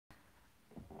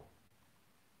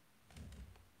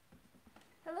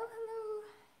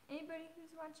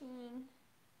watching.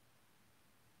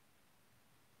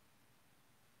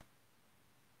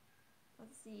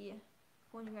 Let's see,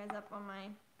 pulling you guys up on my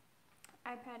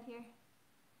iPad here.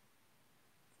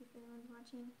 See if anyone's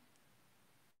watching.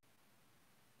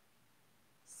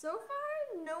 So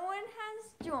far, no one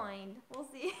has joined. We'll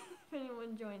see if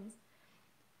anyone joins.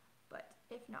 But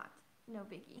if not, no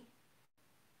biggie.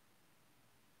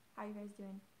 How you guys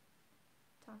doing?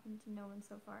 Talking to no one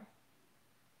so far.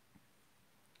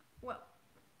 Well,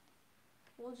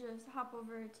 we'll just hop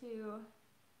over to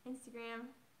Instagram.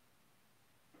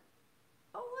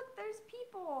 Oh, look, there's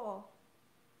people.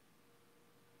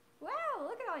 Wow,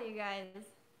 look at all you guys.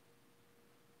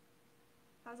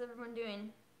 How's everyone doing?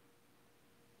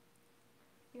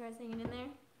 You guys hanging in there?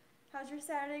 How's your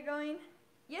Saturday going?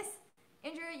 Yes,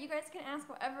 Andrew, you guys can ask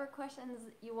whatever questions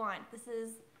you want. This is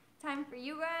time for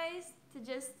you guys to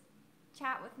just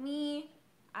chat with me.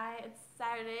 It's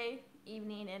Saturday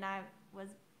evening and I was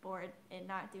bored and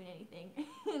not doing anything.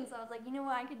 And so I was like, you know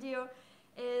what I could do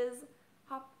is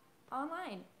hop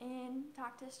online and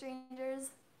talk to strangers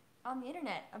on the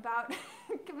internet about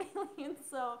chameleons.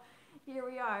 So here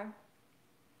we are.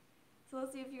 So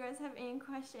let's see if you guys have any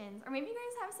questions. Or maybe you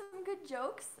guys have some good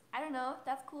jokes. I don't know.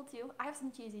 That's cool too. I have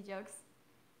some cheesy jokes.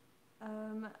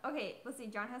 Okay, let's see.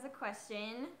 John has a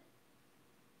question.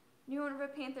 New owner of a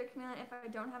panther chameleon, if I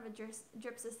don't have a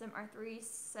drip system, are 3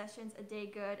 sessions a day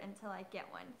good until I get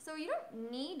one? So you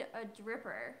don't need a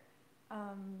dripper.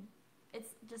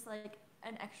 It's just like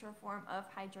an extra form of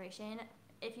hydration.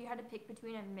 If you had to pick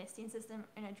between a misting system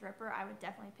and a dripper, I would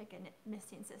definitely pick a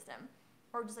misting system.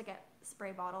 Or just like a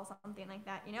spray bottle, something like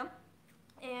that, you know?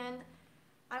 And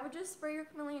I would just spray your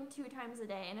chameleon 2 times a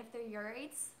day. And if their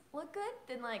urates look good,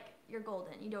 then like you're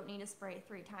golden. You don't need to spray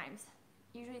 3 times.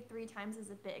 Usually 3 times is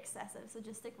a bit excessive, so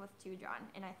just stick with 2, John,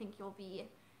 and I think you'll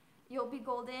be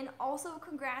golden. Also,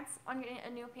 congrats on getting a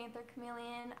new panther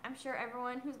chameleon. I'm sure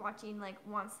everyone who's watching like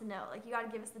wants to know. Like, you gotta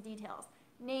give us the details: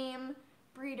 name,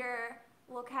 breeder,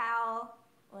 locale,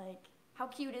 like how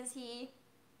cute is he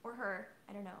or her?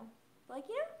 I don't know. Like,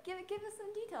 you know, give us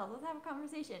some details. Let's have a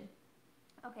conversation.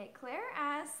 Okay, Claire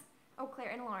asks. Oh, Claire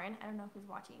and Lauren. I don't know who's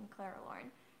watching, Claire or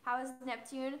Lauren. How is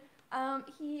Neptune?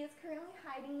 He is currently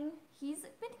hiding. He's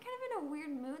been kind of in a weird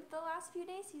mood the last few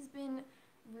days. He's been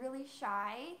really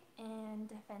shy and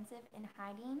defensive and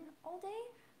hiding all day.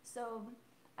 So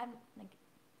I'm like,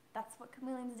 that's what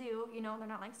chameleons do. You know, they're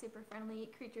not like super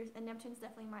friendly creatures. And Neptune's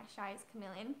definitely my shyest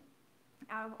chameleon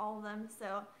out of all of them.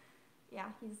 So yeah,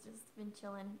 he's just been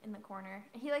chilling in the corner.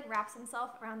 And he like wraps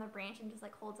himself around the branch and just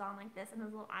like holds on like this, and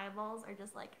his little eyeballs are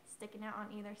just like sticking out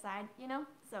on either side, you know?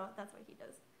 So that's what he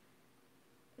does.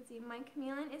 Let's see, my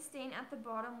chameleon is staying at the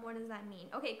bottom. What does that mean?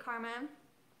 Okay, Karma,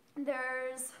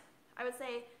 there's, I would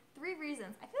say, 3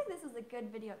 reasons. I feel like this is a good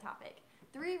video topic.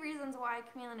 3 reasons why a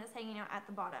chameleon is hanging out at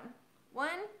the bottom. 1,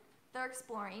 they're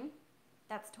exploring.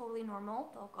 That's totally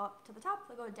normal. They'll go up to the top,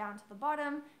 they'll go down to the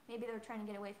bottom. Maybe they're trying to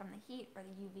get away from the heat or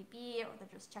the UVB, or they're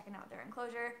just checking out their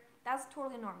enclosure. That's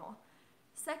totally normal.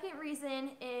 Second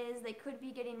reason is they could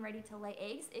be getting ready to lay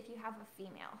eggs if you have a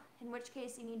female, in which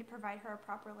case you need to provide her a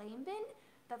proper laying bin.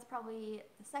 That's probably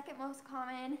the second most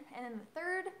common. And then the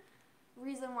third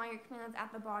reason why your chameleon's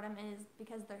at the bottom is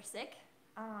because they're sick.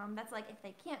 That's like if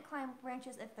they can't climb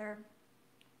branches, if they're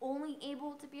only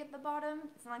able to be at the bottom.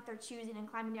 It's not like they're choosing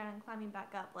and climbing down and climbing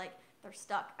back up. Like they're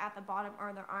stuck at the bottom,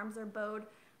 or their arms are bowed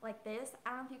like this.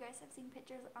 I don't know if you guys have seen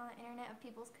pictures on the internet of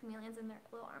people's chameleons and their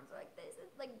little arms are like this. It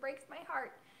like breaks my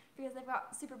heart because they've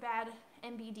got super bad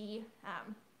MBD.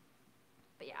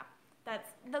 But yeah,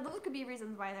 those could be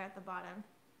reasons why they're at the bottom.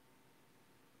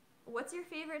 What's your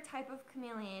favorite type of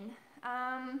chameleon?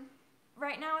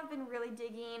 Right now I've been really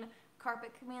digging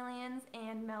carpet chameleons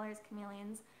and Meller's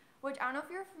chameleons, which I don't know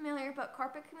if you're familiar, but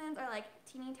carpet chameleons are like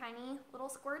teeny tiny little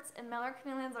squirts, and Meller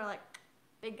chameleons are like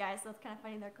big guys, so it's kind of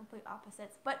funny, they're complete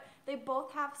opposites. But they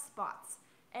both have spots,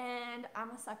 and I'm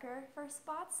a sucker for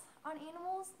spots on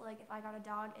animals. Like if I got a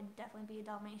dog, it'd definitely be a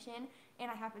Dalmatian,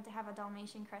 and I happen to have a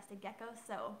Dalmatian crested gecko,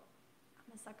 so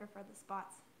I'm a sucker for the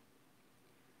spots.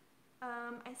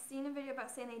 I've seen a video about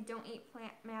saying they don't eat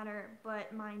plant matter,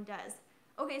 but mine does.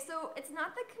 Okay, so it's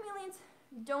not that chameleons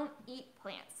don't eat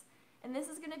plants. And this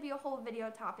is going to be a whole video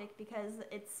topic because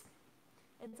it's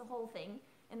a whole thing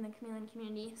in the chameleon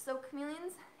community. So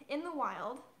chameleons in the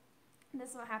wild,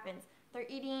 this is what happens. They're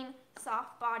eating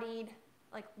soft-bodied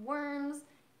like worms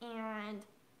and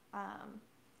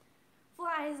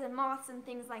flies and moths and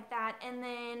things like that. And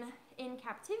then in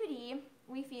captivity,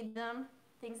 we feed them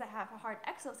things that have a hard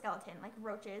exoskeleton, like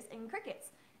roaches and crickets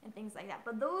and things like that.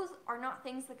 But those are not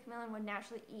things the chameleon would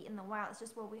naturally eat in the wild. It's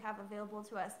just what we have available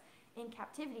to us in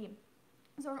captivity.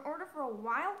 So in order for a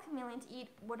wild chameleon to eat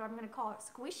what I'm going to call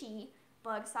squishy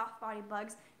bugs, soft body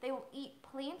bugs, they will eat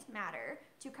plant matter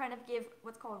to kind of give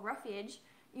what's called roughage,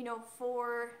 you know,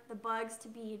 for the bugs to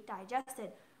be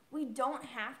digested. We don't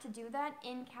have to do that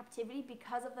in captivity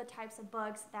because of the types of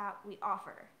bugs that we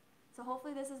offer. So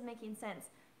hopefully this is making sense.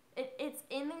 It's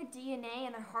in their DNA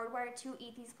and they're hardwired to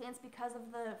eat these plants because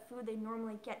of the food they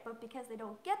normally get, but because they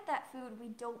don't get that food, we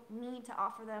don't need to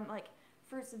offer them like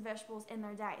fruits and vegetables in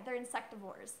their diet. They're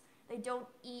insectivores. They don't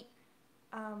eat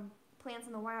plants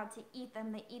in the wild to eat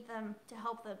them. They eat them to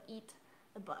help them eat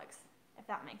the bugs, if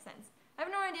that makes sense. I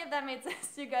have no idea if that made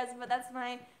sense to you guys, but that's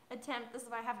my attempt. This is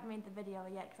why I haven't made the video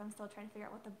yet, because I'm still trying to figure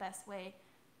out what the best way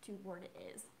to word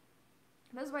it is.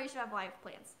 This is why you should have live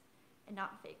plants and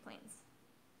not fake plants.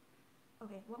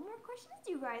 Okay, what more questions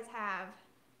do you guys have?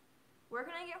 Where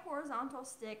can I get horizontal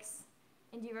sticks?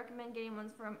 And do you recommend getting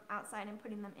ones from outside and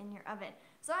putting them in your oven?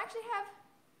 So I actually have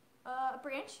a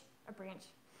branch.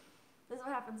 This is what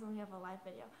happens when we have a live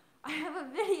video. I have a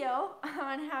video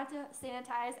on how to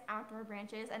sanitize outdoor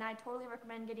branches, and I totally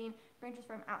recommend getting branches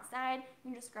from outside. You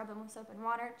can just scrub them with soap and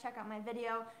water. Check out my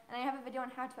video. And I have a video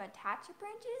on how to attach the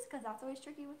branches, because that's always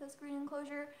tricky with a screen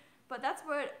enclosure. But that's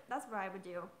what I would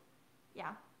do.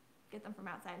 Yeah, get them from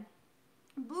outside.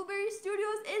 Blueberry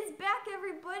Studios is back,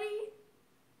 everybody!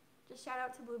 Just shout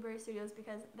out to Blueberry Studios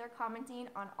because they're commenting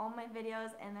on all my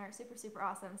videos and they're super, super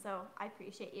awesome, so I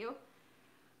appreciate you.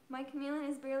 My chameleon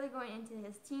is barely going into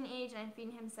his teenage and I'm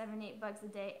feeding him 7-8 bugs a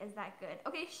day. Is that good?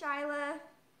 Okay, Shyla,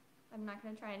 I'm not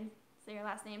going to try and say your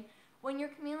last name. When your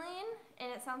chameleon,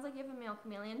 and it sounds like you have a male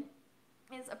chameleon,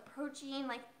 is approaching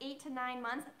like 8 to 9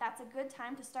 months, that's a good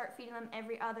time to start feeding them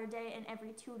every other day and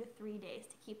every 2 to 3 days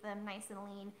to keep them nice and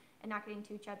lean and not getting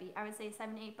too chubby. I would say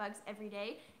 7 to 8 bugs every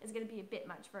day is going to be a bit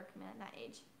much for a chameleon that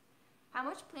age. How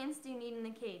much plants do you need in the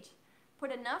cage?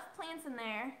 Put enough plants in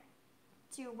there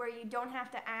to where you don't have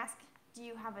to ask, do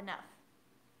you have enough?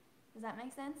 Does that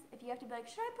make sense? If you have to be like,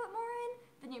 should I put more in?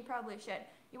 Then you probably should.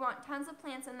 You want tons of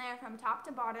plants in there from top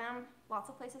to bottom, lots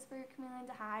of places for your chameleon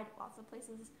to hide, lots of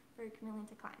places for your chameleon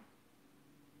to climb.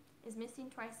 Is misting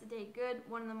twice a day good?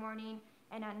 1 in the morning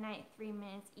and at night 3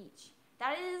 minutes each.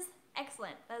 That is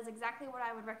excellent. That is exactly what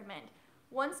I would recommend.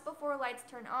 Once before lights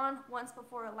turn on, once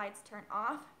before lights turn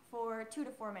off for 2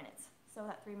 to 4 minutes. So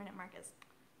that 3-minute mark is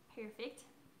perfect.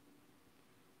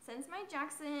 Since my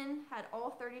Jackson had all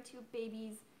 32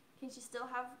 babies, can she still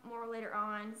have more later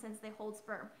on since they hold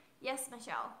sperm? Yes,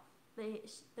 Michelle.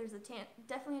 There's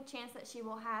definitely a chance that she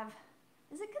will have.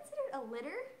 Is it considered a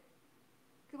litter?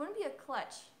 It wouldn't be a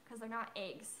clutch because they're not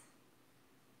eggs.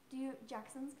 Do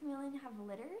Jackson's chameleon have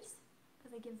litters?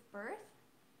 Because they give birth?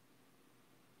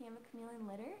 You have a chameleon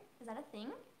litter? Is that a thing?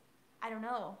 I don't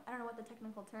know. I don't know what the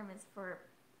technical term is for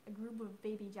a group of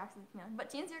baby Jackson chameleon. But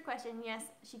to answer your question, yes,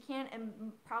 she can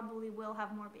and probably will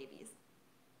have more babies.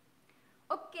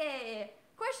 Okay,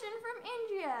 question from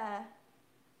Andrea.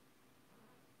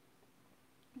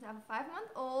 I have a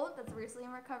 5-month-old that's recently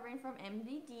recovering from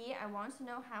MVD. I want to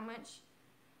know how much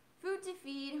food to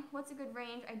feed. What's a good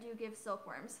range? I do give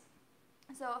silkworms.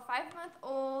 So a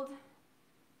 5-month-old,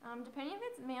 depending if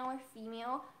it's male or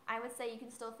female, I would say you can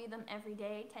still feed them every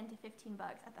day, 10 to 15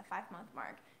 bugs at the 5-month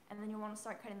mark. And then you want to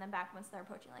start cutting them back once they're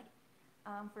approaching, like,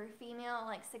 for a female,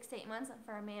 like 6 to 8 months, and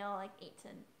for a male, like 8 to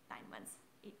 9 months.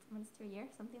 8 months to a year,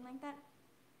 something like that.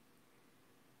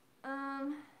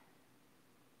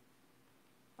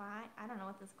 I don't know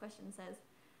what this question says.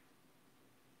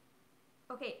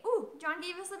 Okay, ooh, John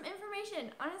gave us some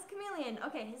information on his chameleon.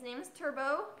 Okay, his name is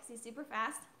Turbo, because he's super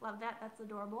fast. Love that, that's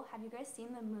adorable. Have you guys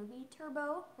seen the movie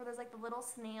Turbo, where there's like the little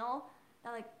snail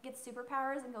that like gets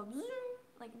superpowers and goes zoom,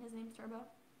 like, and his name's Turbo?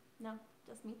 No,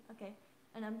 just me? Okay.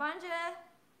 And then Banja,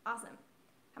 awesome.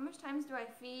 How much times do I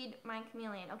feed my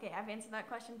chameleon? Okay, I've answered that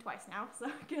question twice now, so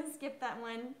I'm gonna skip that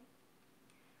one.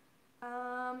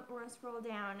 We're gonna scroll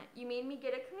down. You made me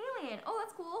get a chameleon. Oh,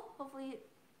 that's cool. Hopefully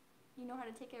you know how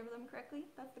to take care of them correctly.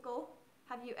 That's the goal.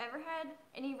 Have you ever had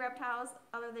any reptiles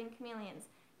other than chameleons?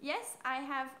 Yes, I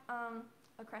have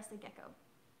a crested gecko.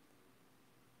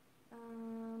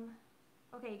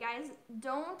 Okay, guys,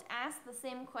 don't ask the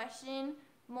same question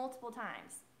multiple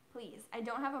times, please. I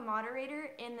don't have a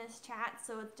moderator in this chat,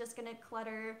 so it's just gonna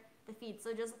clutter the feed.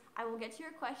 So just, I will get to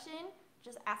your question,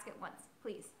 just ask it once,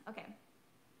 please. Okay.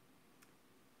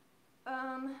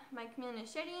 My chameleon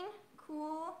is shedding,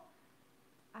 cool.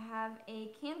 I have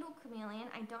a candle chameleon.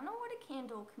 I don't know what a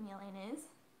candle chameleon is.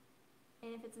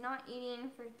 And if it's not eating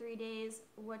for 3 days,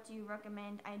 what do you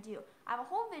recommend I do? I have a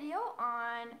whole video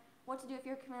on what to do if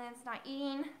your chameleon's not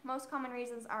eating. Most common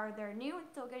reasons are they're new,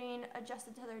 still getting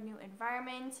adjusted to their new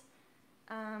environment.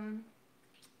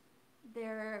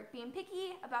 They're being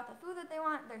picky about the food that they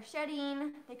want. They're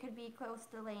shedding. They could be close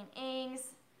to laying eggs.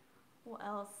 What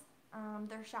else?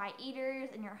 They're shy eaters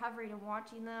and you're hovering and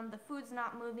watching them. The food's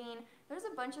not moving. There's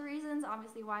a bunch of reasons,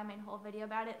 obviously, why I made a whole video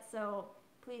about it. So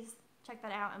please check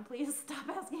that out and please stop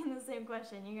asking the same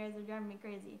question. You guys are driving me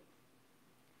crazy.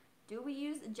 Do we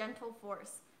use gentle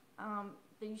force?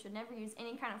 That you should never use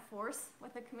any kind of force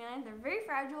with a chameleon. They're very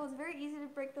fragile. It's very easy to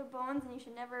break their bones, and you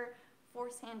should never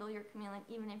force handle your chameleon,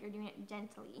 even if you're doing it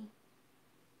gently.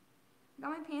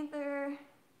 Got my panther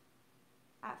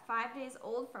at 5 days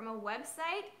old from a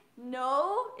website.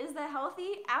 No, is that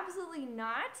healthy? Absolutely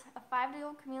not. A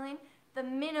 5-day-old chameleon. The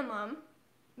minimum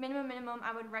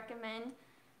I would recommend,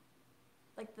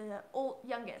 like the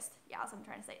youngest. Yeah, that's what I'm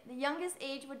trying to say. The youngest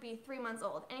age would be 3 months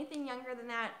old. Anything younger than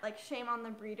that, like shame on the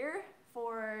breeder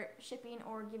for shipping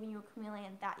or giving you a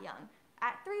chameleon that young.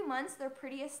 At 3 months, they're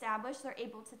pretty established. They're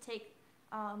able to take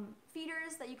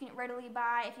feeders that you can readily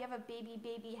buy. If you have a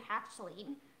baby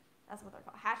hatchling, that's what they're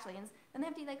called, hatchlings, then they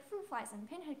have to eat like fruit flies and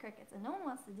pinhead crickets, and no one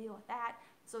wants to deal with that.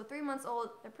 So 3 months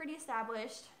old, they're pretty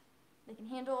established. They can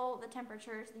handle the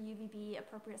temperatures, the UVB,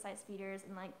 appropriate size feeders,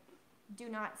 and like, do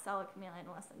not sell a chameleon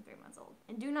less than 3 months old.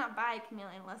 And do not buy a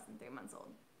chameleon less than 3 months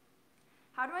old.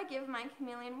 How do I give my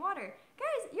chameleon water?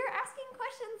 Guys, you're asking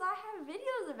questions I have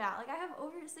videos about. Like I have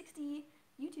over 60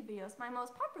 YouTube videos. My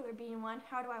most popular being one,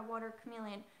 how do I water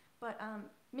chameleon? But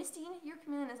misting your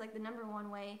chameleon is like the #1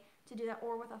 way to do that,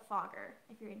 or with a fogger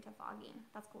if you're into fogging.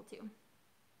 That's cool too.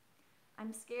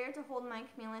 I'm scared to hold my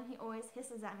chameleon. He always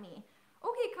hisses at me.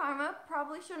 Okay, Karma,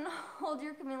 probably shouldn't hold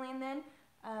your chameleon then.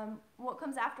 What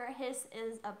comes after a hiss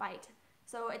is a bite.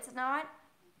 So it's not,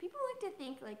 people like to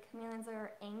think like chameleons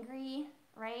are angry,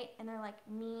 right? And they're like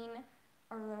mean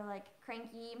or they're like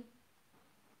cranky.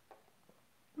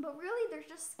 But really they're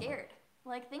just scared.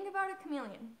 Like think about a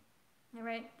chameleon, all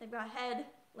right? They've got head,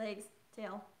 legs,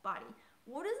 tail, body.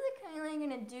 What is the chameleon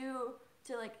gonna do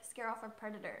to like scare off a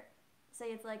predator?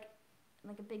 Say it's like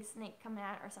a big snake coming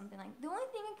at it or something. Like the only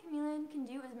thing a chameleon can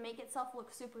do is make itself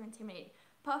look super intimidating.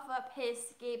 Puff up, hiss,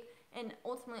 escape, and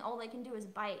ultimately all they can do is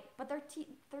bite. But their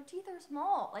teeth are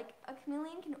small. Like a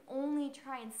chameleon can only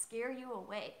try and scare you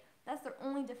away. That's their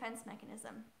only defense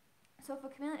mechanism. So if a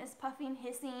chameleon is puffing,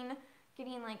 hissing,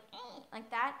 getting like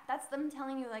that, that's them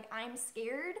telling you like, I'm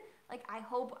scared. Like I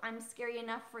hope I'm scary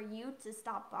enough for you to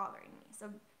stop bothering me.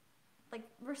 So like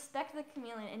respect the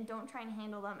chameleon and don't try and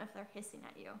handle them if they're hissing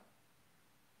at you.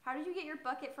 How did you get your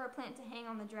bucket for a plant to hang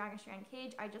on the dragon strand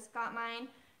cage? I just got mine.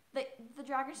 The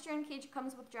dragon strand cage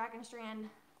comes with dragon strand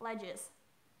ledges.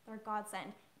 They're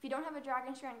godsend. If you don't have a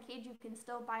dragon strand cage, you can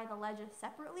still buy the ledges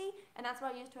separately, and that's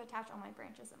what I use to attach all my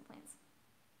branches and plants.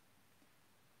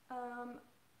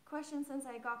 Question, since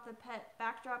I got the pet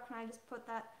backdrop, can I just put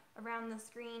that around the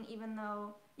screen even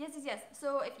though, yes.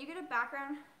 So if you get a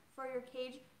background for your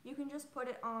cage, you can just put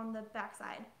it on the back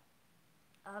side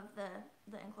of the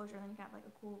enclosure, and then you can have like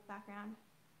a cool background.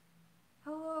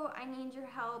 Hello, I need your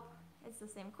help. It's the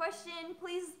same question.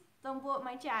 Please don't blow up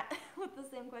my chat with the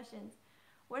same questions.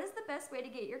 What is the best way to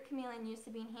get your chameleon used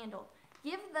to being handled?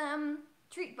 Give them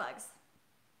treat bugs.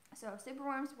 So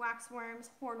superworms, waxworms,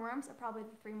 hornworms are probably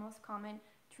the 3 most common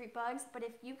treat bugs. But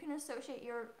if you can associate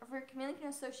if your chameleon can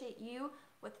associate you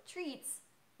with treats,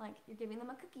 like you're giving them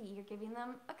a cookie, you're giving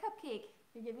them a cupcake,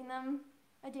 you're giving them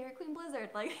a Dairy Queen Blizzard,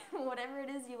 like whatever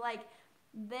it is you like,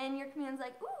 then your chameleon's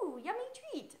like, ooh, yummy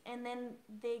treat. And then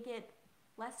they get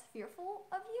less fearful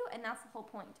of you, and that's the whole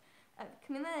point. A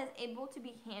chameleon that is able to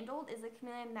be handled is a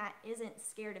chameleon that isn't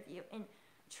scared of you and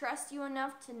trusts you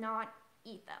enough to not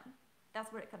eat them.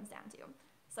 That's what it comes down to.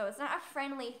 So it's not a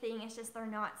friendly thing, it's just they're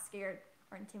not scared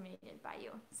or intimidated by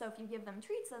you. So if you give them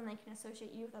treats, then they can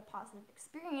associate you with a positive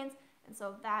experience, and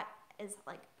so that is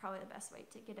like probably the best way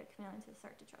to get a chameleon to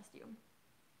start to trust you.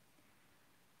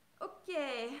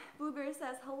 Okay, Blueberry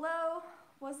says, hello,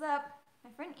 what's up?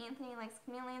 My friend Anthony likes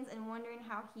chameleons and wondering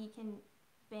how he can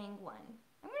bang one.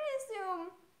 I'm gonna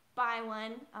assume buy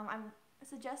one. I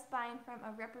suggest buying from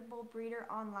a reputable breeder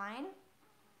online.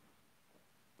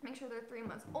 Make sure they're 3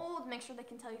 months old, make sure they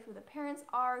can tell you who the parents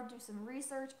are, do some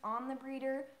research on the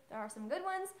breeder. There are some good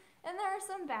ones and there are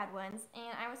some bad ones.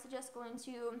 And I would suggest going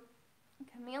to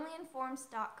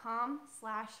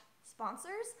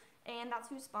chameleonforms.com/sponsors, and that's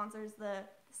who sponsors the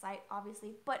site,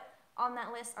 obviously. But on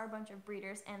that list are a bunch of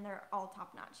breeders and they're all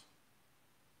top notch.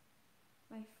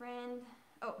 My friend,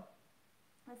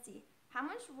 let's see. How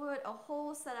much would a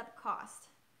whole setup cost?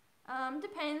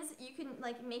 Depends. You can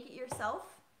like make it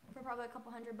yourself for probably a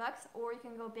couple $100, or you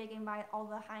can go big and buy all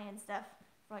the high-end stuff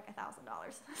for like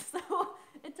 $1,000. So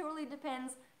it totally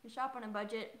depends. You shop on a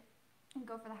budget and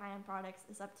go for the high-end products.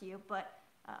 It's up to you. But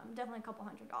Definitely a couple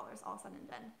 $100 all said and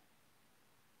done.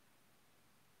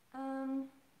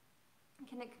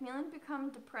 Can a chameleon become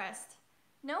depressed?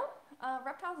 No,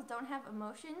 reptiles don't have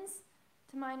emotions,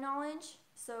 to my knowledge,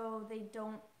 so they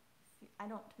don't.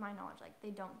 To my knowledge, like they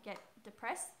don't get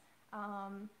depressed.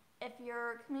 If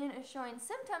your chameleon is showing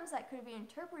symptoms that could be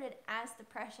interpreted as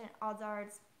depression, odds are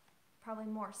it's probably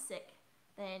more sick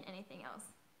than anything else.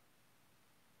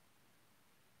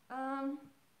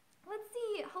 Let's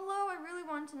see. Hello, I really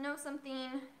want to know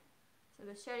something. So it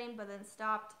was shedding, but then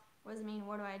stopped. What does it mean?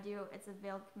 What do I do? It's a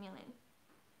veiled chameleon.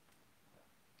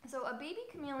 So a baby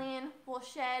chameleon will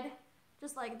shed,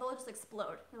 just like they'll just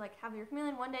explode. You like have your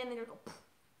chameleon one day and they just go poof,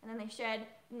 and then they shed,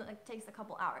 and it like takes a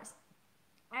couple hours.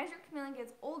 As your chameleon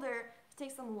gets older, it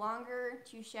takes them longer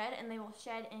to shed, and they will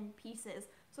shed in pieces.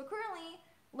 So currently,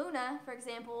 Luna, for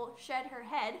example, shed her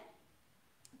head,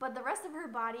 but the rest of her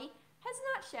body has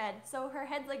not shed. So her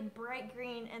head's like bright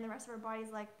green, and the rest of her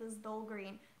body's like this dull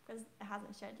green because it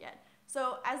hasn't shed yet.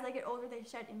 So as they get older, they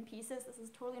shed in pieces. This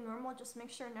is totally normal. Just make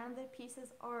sure none of the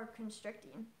pieces are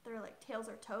constricting. They're like tails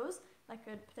or toes that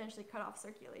could potentially cut off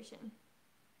circulation.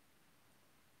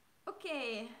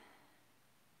 Okay.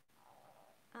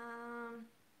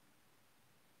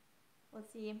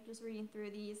 Let's see, I'm just reading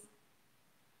through these.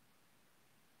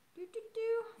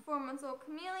 4 months old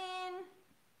chameleon.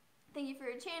 Thank you for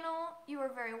your channel. You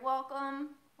are very welcome.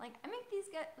 Like, I make these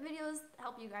videos to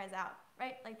help you guys out,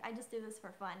 right? Like, I just do this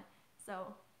for fun.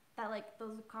 So, that, like,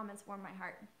 those comments warm my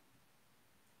heart.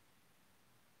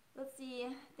 Let's see.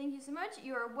 Thank you so much.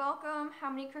 You are welcome. How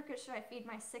many crickets should I feed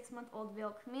my 6-month-old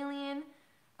veiled chameleon?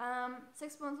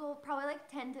 6 months old, probably like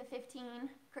 10 to 15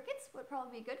 crickets would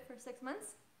probably be good for 6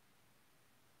 months.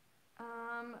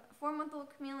 4-month-old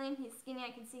chameleon, he's skinny,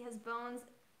 I can see his bones.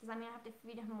 Does that mean I have to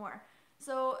feed him more?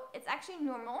 So it's actually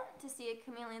normal to see a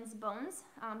chameleon's bones.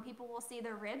 People will see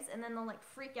their ribs and then they'll like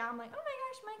freak out. I'm like, oh my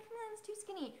gosh, my chameleon's too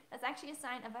skinny. That's actually a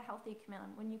sign of a healthy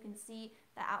chameleon when you can see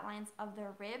the outlines of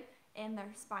their rib and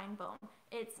their spine bone.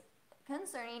 It's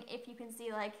concerning if you can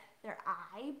see like their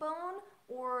eye bone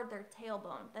or their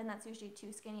tailbone, then that's usually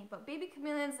too skinny. But baby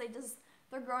chameleons,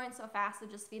 they're growing so fast, so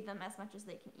just feed them as much as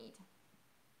they can eat.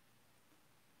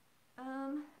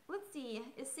 Let's see,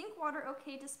 is sink water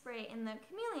okay to spray in the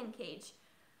chameleon cage?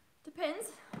 Depends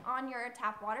on your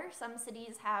tap water. Some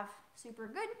cities have super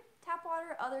good tap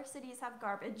water, other cities have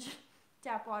garbage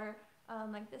tap water.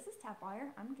 Like this is tap water,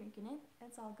 I'm drinking it,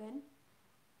 it's all good.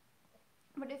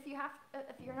 But if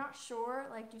you're not sure,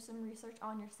 like do some research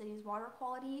on your city's water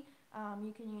quality.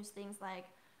 You can use things like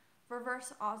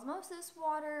reverse osmosis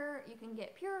water, you can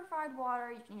get purified water,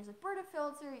 you can use a Brita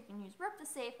filter, you can use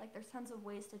ReptiSafe. Like there's tons of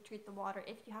ways to treat the water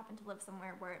if you happen to live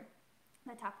somewhere where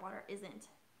the tap water isn't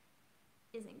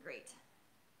great.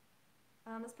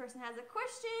 This person has a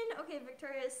question. Okay,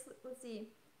 Victorious, let's see.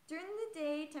 During the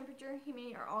day, temperature and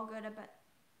humidity are all good,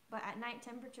 but at night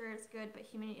temperature is good, but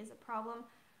humidity is a problem.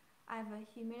 I have a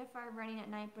humidifier running at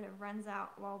night, but it runs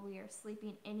out while we are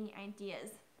sleeping. Any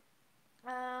ideas?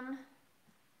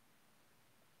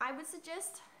 I would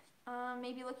suggest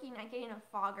maybe looking at getting a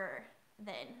fogger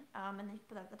then, and then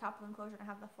put that at the top of the enclosure and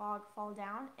have the fog fall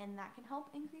down, and that can help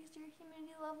increase your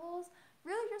humidity levels.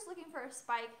 Really just looking for a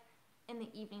spike in the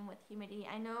evening with humidity.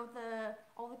 I know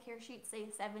all the care sheets say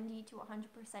 70 to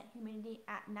 100% humidity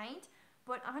at night,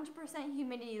 but 100%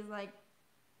 humidity is like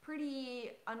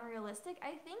pretty unrealistic,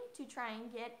 I think, to try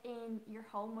and get in your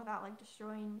home without like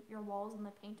destroying your walls and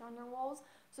the paint on your walls.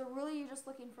 So really you're just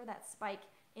looking for that spike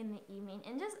in the evening,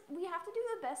 and just we have to do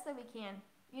the best that we can,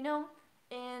 you know,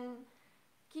 and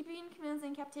keeping chameleons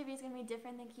in captivity is going to be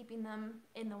different than keeping them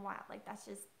in the wild. Like that's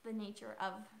just the nature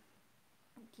of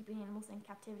keeping animals in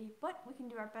captivity, but we can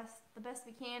do the best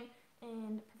we can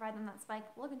and provide them that spike.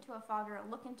 Look into a fogger,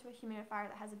 look into a humidifier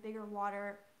that has a bigger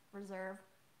water reserve,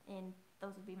 and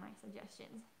those would be my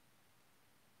suggestions.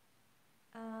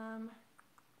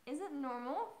 Is it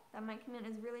normal that my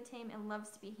chameleon is really tame and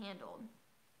loves to be handled?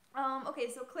 Okay,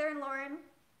 so Claire and Lauren,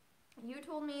 you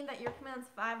told me that your chameleon's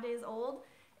 5 days old.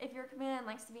 If your chameleon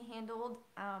likes to be handled,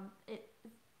 it's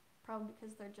probably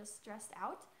because they're just stressed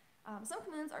out. Some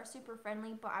chameleons are super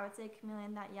friendly, but I would say a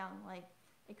chameleon that young, like,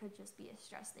 it could just be a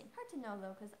stress thing. Hard to know,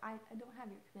 though, because I don't have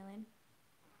your chameleon.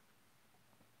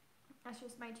 That's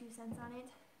just my 2 cents on it.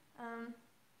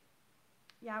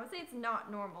 Yeah, I would say it's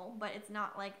not normal, but it's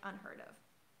not, like, unheard of.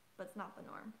 But it's not the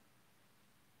norm.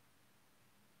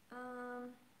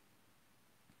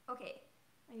 Okay,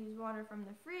 I use water from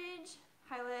the fridge,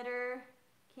 highlighter,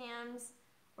 cams,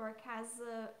 or Cas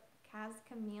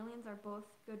chameleons are both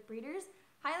good breeders.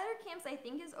 Highlighter cams I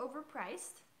think is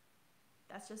overpriced.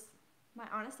 That's just my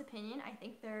honest opinion. I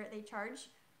think they charge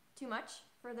too much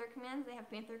for their chameleons. They have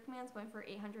panther chameleons going for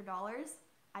 $800.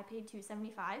 I paid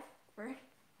 $275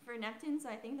 for Neptune, so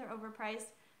I think they're overpriced.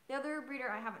 The other breeder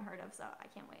I haven't heard of, so I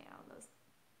can't weigh in on those.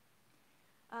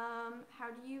 How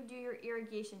do you do your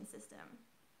irrigation system?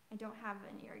 I don't have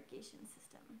an irrigation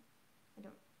system.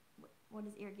 What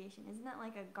is irrigation? Isn't that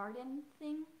like a garden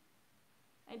thing?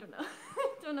 I don't know.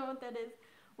 I don't know what that is.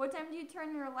 What time do you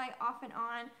turn your light off and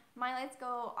on? My lights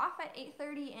go off at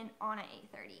 8:30 and on at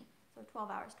 8:30. So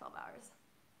 12 hours, 12 hours.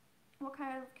 What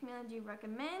kind of chameleon do you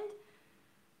recommend?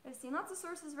 I've seen lots of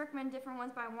sources recommend different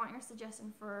ones, but I want your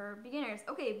suggestion for beginners.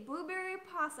 Okay, blueberry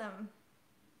possum.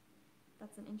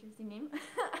 That's an interesting name.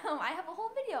 I have a whole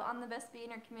video on the best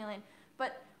beginner chameleon.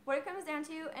 But what it comes down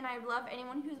to, and I love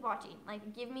anyone who's watching,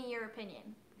 like, give me your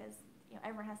opinion, because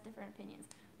everyone has different opinions.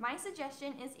 My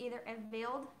suggestion is either a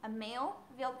male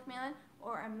veiled chameleon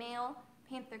or a male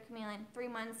panther chameleon, 3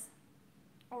 months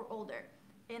or older.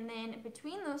 And then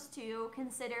between those two,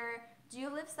 consider, do you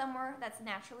live somewhere that's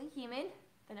naturally humid?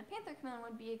 Then a panther chameleon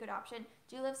would be a good option.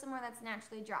 Do you live somewhere that's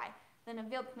naturally dry? Then a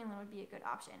veiled chameleon would be a good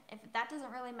option. If that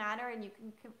doesn't really matter and you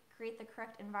can create the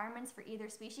correct environments for either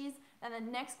species, then the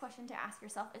next question to ask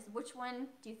yourself is, which one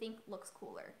do you think looks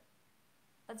cooler?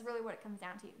 That's really what it comes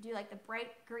down to. Do you like the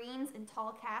bright greens and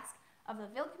tall casque of the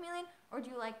veiled chameleon, or do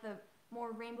you like the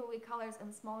more rainbowy colors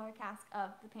and smaller casque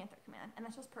of the panther chameleon? And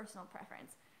that's just personal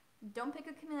preference. Don't pick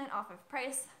a chameleon off of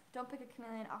price. Don't pick a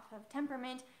chameleon off of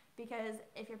temperament, because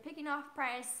if you're picking off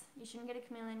price, you shouldn't get a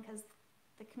chameleon, because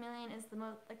the chameleon is the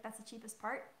most, that's the cheapest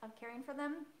part of caring for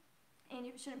them. And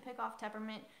you shouldn't pick off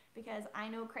temperament, because I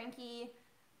know cranky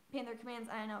panther chameleons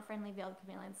and I know friendly veiled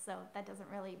chameleons, so that doesn't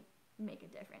really make a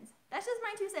difference. That's just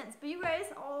my 2 cents. But you guys,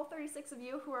 all 36 of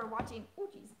you who are watching, oh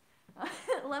geez,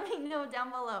 let me know down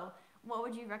below, what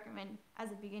would you recommend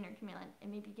as a beginner chameleon,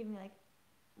 and maybe give me like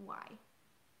why.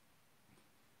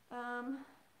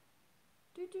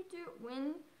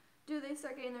 When do they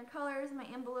start getting their colors? My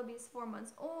Ambelobe is 4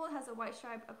 months old, has a white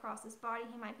stripe across his body.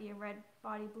 He might be a red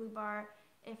body, blue bar.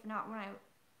 If not,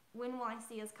 when will I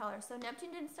see his colors? So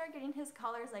Neptune didn't start getting his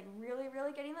colors, like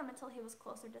really getting them, until he was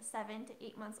closer to 7 to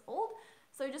 8 months old.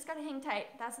 So you just gotta hang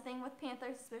tight. That's the thing with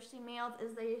panthers, especially males,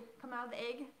 is they come out of the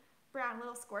egg, brown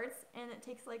little squirts, and it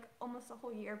takes like almost a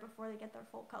whole year before they get their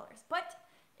full colors. But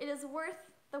it is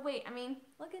worth the wait. I mean,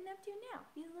 look at Neptune now.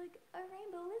 He's like a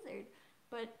rainbow lizard.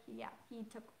 But yeah, he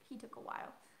took a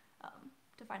while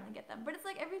to finally get them. But it's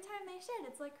like every time they shed,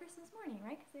 it's like Christmas morning,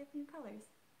 right? Because they have new colors.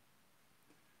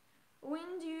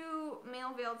 When do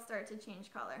male veiled start to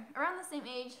change color? Around the same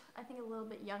age, I think a little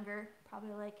bit younger,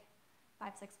 probably like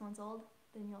 5-6 months old.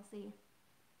 Then you'll see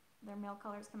their male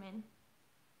colors come in.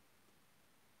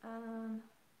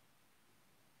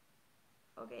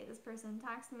 Okay, this person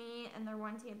texted me and they're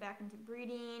wanting to get back into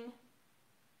breeding.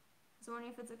 So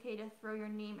wondering if it's okay to throw your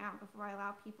name out before I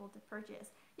allow people to purchase.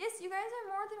 Yes, you guys are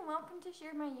more than welcome to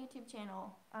share my YouTube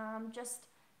channel. Just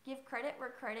give credit where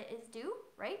credit is due,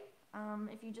 right?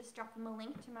 If you just drop them a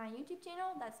link to my YouTube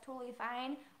channel, that's totally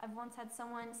fine. I've once had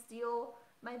someone steal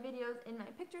my videos and my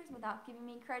pictures without giving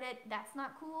me credit. That's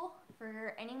not cool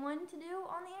for anyone to do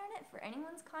on the internet, for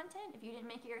anyone's content. If you didn't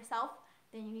make it yourself,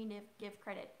 then you need to give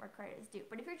credit where credit is due.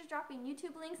 But if you're just dropping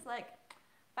YouTube links, like,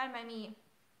 fine by me,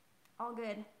 all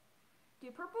good. Do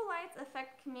purple lights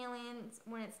affect chameleons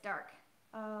when it's dark?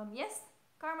 Yes,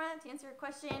 Karma, to answer your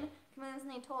question, chameleons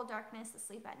need total darkness to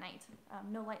sleep at night.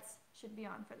 No lights should be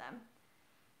on for them.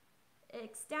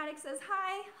 Ecstatic says,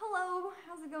 hi, hello,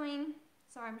 how's it going?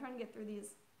 Sorry, I'm trying to get through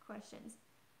these questions.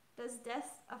 Does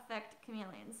death affect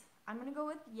chameleons? I'm gonna go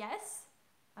with yes.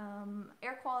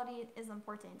 Air quality is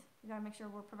important. We gotta make sure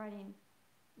we're providing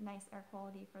nice air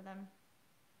quality for them.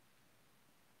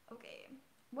 Okay.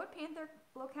 What panther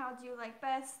locale do you like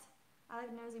best? I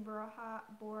like Nosy Boraha.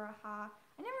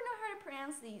 I never know how to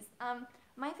pronounce these.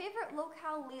 My favorite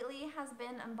locale lately has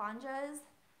been Mbanjas.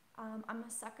 I'm a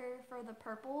sucker for the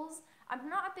purples. I'm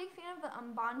not a big fan of the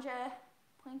Mbanja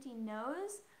pointy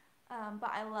nose,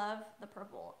 but I love the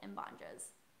purple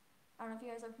Mbanjas. I don't know if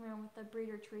you guys are familiar with the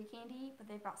breeder tree candy, but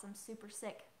they've got some super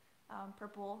sick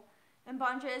purple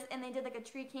Mbanjas, and they did like a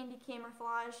tree candy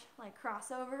camouflage like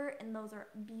crossover, and those are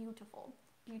beautiful.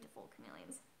 Beautiful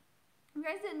chameleons. If you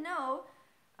guys didn't know,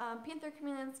 panther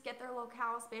chameleons get their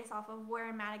locales based off of where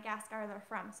in Madagascar they're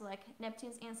from. So like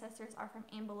Neptune's ancestors are from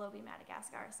Ambelobe,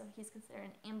 Madagascar, so he's considered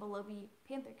an Ambelobe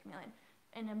panther chameleon.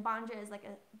 And Mbanja is like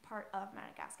a part of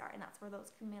Madagascar, and that's where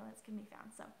those chameleons can be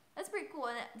found. So that's pretty cool,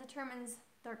 and it determines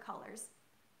their colors.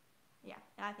 Yeah,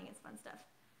 I think it's fun stuff.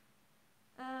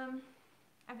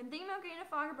 I've been thinking about getting a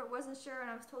fogger, but wasn't sure,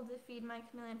 and I was told to feed my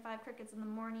chameleon 5 crickets in the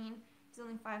morning. He's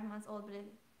only 5 months old, but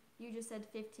you just said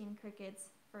 15 crickets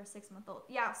for a 6-month-old.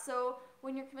 Yeah, so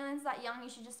when your chameleon's that young, you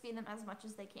should just feed them as much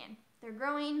as they can. They're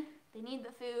growing, they need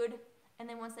the food, and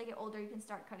then once they get older, you can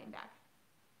start cutting back.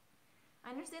 I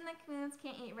understand that chameleons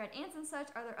can't eat red ants and such.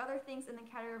 Are there other things in the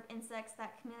category of insects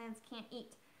that chameleons can't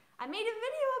eat? I made a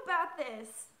video about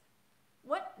this.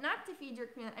 What not to feed your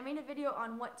chameleon. I made a video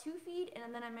on what to feed,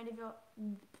 and then I made a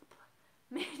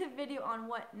video on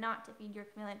what not to feed your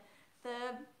chameleon.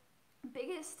 The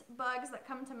biggest bugs that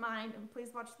come to mind, and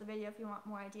please watch the video if you want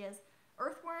more ideas.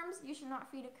 Earthworms, you should not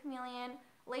feed a chameleon.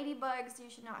 Ladybugs, you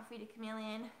should not feed a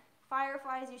chameleon.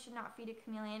 Fireflies, you should not feed a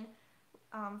chameleon.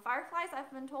 Fireflies, I've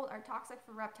been told, are toxic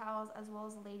for reptiles as well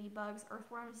as ladybugs.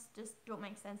 Earthworms just don't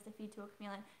make sense to feed to a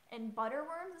chameleon. And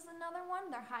butterworms is another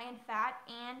one. They're high in fat,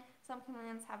 and some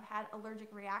chameleons have had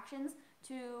allergic reactions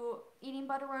to eating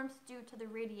butterworms due to the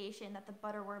radiation that the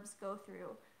butterworms go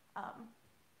through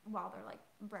while they're like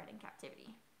bred in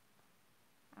captivity.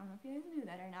 I don't know if you guys knew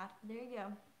that or not, but there you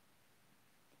go.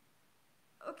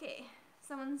 Okay,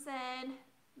 someone said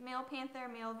male panther,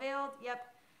 male veiled. Yep.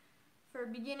 For a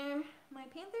beginner, my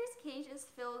panther's cage is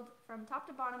filled from top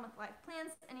to bottom with live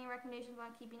plants. Any recommendations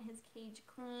on keeping his cage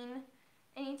clean?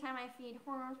 Anytime I feed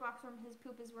hornworms, boxworm, his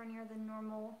poop is runnier than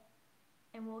normal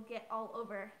and will get all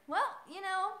over. Well, you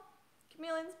know,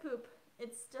 chameleons poop.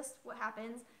 It's just what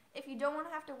happens. If you don't want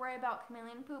to have to worry about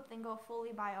chameleon poop, then go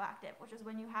fully bioactive, which is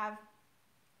when you have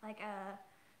like a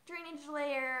drainage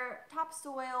layer,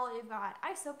 topsoil, you've got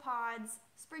isopods,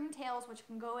 springtails, which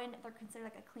can go in, they're considered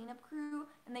like a cleanup crew,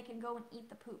 and they can go and eat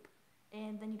the poop,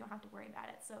 and then you don't have to worry about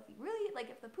it. So if you really, like,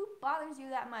 if the poop bothers you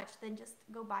that much, then just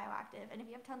go bioactive. And if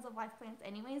you have tons of live plants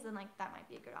anyways, then like that might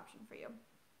be a good option for you.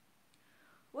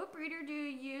 What breeder do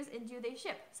you use and do they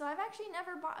ship? So I've actually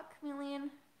never bought a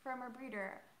chameleon from a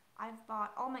breeder. I've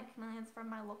bought all my chameleons from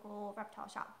my local reptile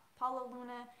shop. Paulo,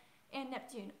 Luna, and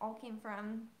Neptune all came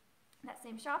from that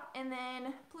same shop. And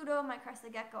then Pluto, my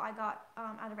crested gecko, I got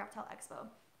at a Reptile Expo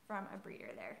from a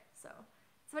breeder there. So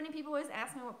it's funny, people always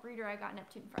ask me what breeder I got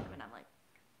Neptune from, and I'm like,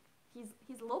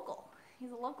 he's local.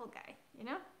 He's a local guy, you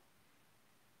know?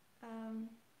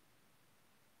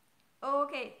 Oh,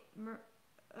 okay.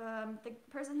 The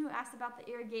person who asked about the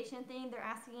irrigation thing, they're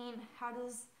asking how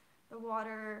do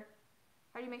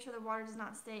you make sure the water does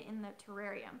not stay in the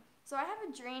terrarium? So I have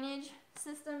a drainage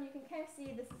system. You can kind of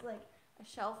see this is like a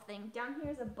shelf thing. Down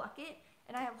here is a bucket,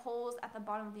 and I have holes at the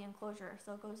bottom of the enclosure.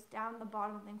 So it goes down the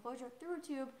bottom of the enclosure through a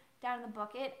tube, down in the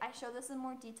bucket. I show this in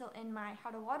more detail in my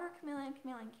How to Water Chameleon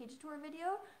Cage Tour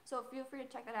video. So feel free to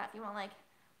check that out if you want like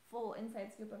full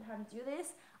inside scoop of how to do this.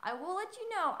 I will let you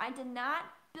know, I did not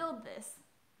build this.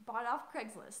 Bought off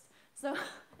Craigslist. So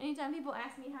anytime people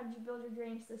ask me how did you build your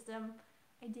drainage system,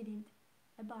 I didn't.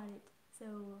 I bought it. So,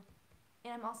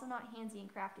 and I'm also not handsy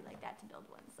and crafty like that to build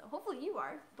one. So hopefully you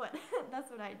are, but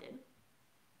that's what I did.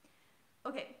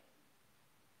 Okay.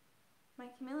 My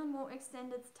chameleon won't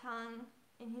extend its tongue,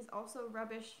 and he's also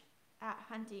rubbish at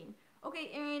hunting.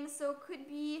 Okay, Erin, so could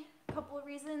be a couple of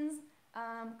reasons.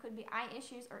 Could be eye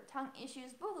issues or tongue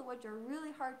issues, both of which are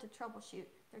really hard to troubleshoot.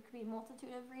 There could be a multitude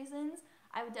of reasons.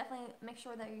 I would definitely make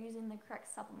sure that you're using the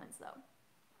correct supplements though.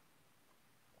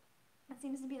 That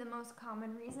seems to be the most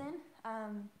common reason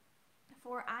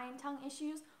for eye and tongue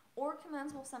issues, or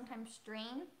chameleons will sometimes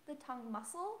strain the tongue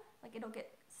muscle, like it'll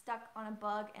get stuck on a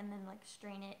bug and then like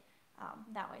strain it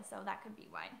that way, so that could be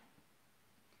why.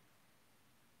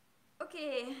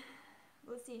 Okay,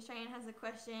 let's see, Cheyenne has a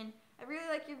question. I really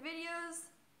like your videos.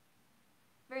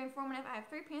 Very informative. I have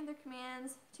 3 panther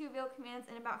commands, 2 veil commands,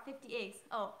 and about 50 eggs.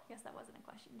 Oh, I guess that wasn't a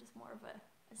question, just more of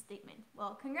a statement.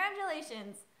 Well,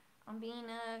 congratulations on being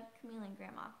a chameleon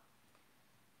grandma.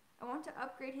 I want to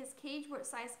upgrade his cage. What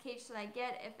size cage should I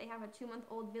get if they have a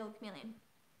 2-month-old veiled chameleon?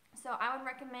 So I would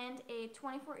recommend a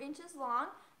 24 inches long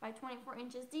by 24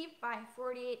 inches deep by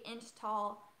 48-inch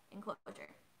tall enclosure.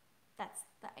 That's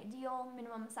the ideal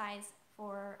minimum size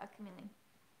for a chameleon.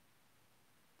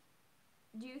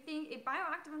 Do you think a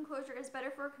bioactive enclosure is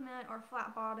better for a chameleon or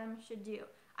flat bottom should do?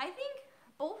 I think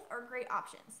both are great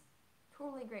options.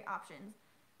 Totally great options.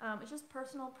 It's just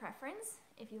personal preference.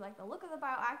 If you like the look of the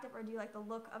bioactive or do you like the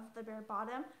look of the bare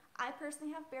bottom. I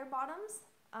personally have bare bottoms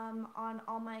on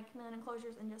all my chameleon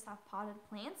enclosures and just have potted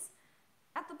plants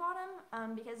at the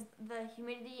bottom because the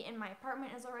humidity in my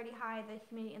apartment is already high. The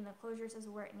humidity in the enclosures is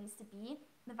where it needs to be.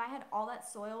 And if I had all that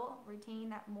soil retaining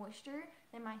that moisture,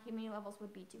 then my humidity levels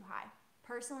would be too high.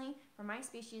 Personally, for my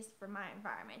species, for my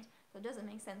environment. So it doesn't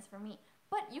make sense for me.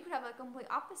 But you could have a complete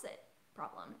opposite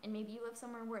problem, and maybe you live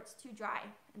somewhere where it's too dry,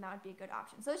 and that would be a good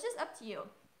option. So it's just up to you.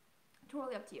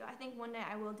 Totally up to you. I think one day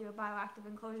I will do a bioactive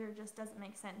enclosure. It just doesn't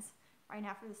make sense right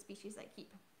now for the species I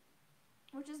keep.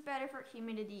 Which is better for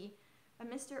humidity, a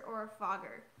mister or a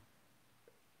fogger?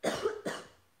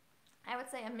 I would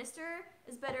say a mister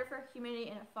is better for humidity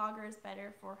and a fogger is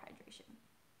better for hydration.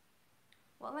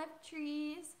 What life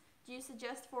trees do you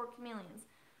suggest for chameleons?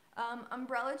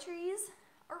 Umbrella trees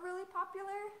are really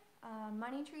popular.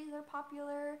 Money trees are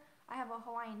popular. I have a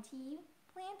Hawaiian tea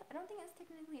plant. I don't think it's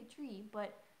technically a tree,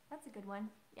 but that's a good one.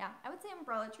 Yeah, I would say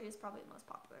umbrella tree is probably the most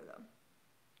popular though.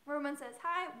 Roman says,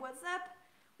 hi, what's up?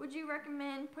 Would you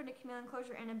recommend putting a chameleon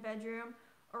enclosure in a bedroom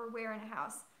or where in a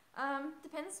house?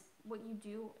 Depends what you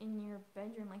do in your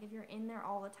bedroom. Like if you're in there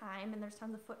all the time and there's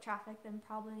tons of foot traffic, then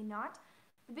probably not.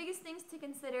 The biggest things to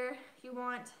consider, you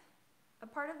want a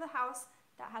part of the house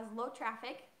that has low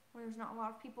traffic, where there's not a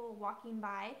lot of people walking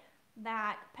by,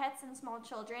 that pets and small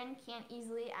children can't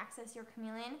easily access your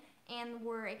chameleon, and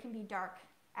where it can be dark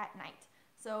at night.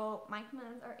 So my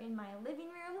chameleons are in my living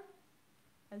room,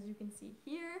 as you can see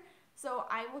here. So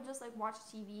I will just like watch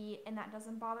TV and that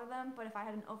doesn't bother them, but if I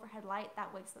had an overhead light,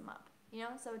 that wakes them up, you know?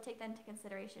 So take that into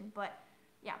consideration, but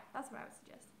yeah, that's what I would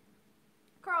suggest.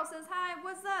 Carl says, hi,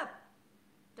 what's up?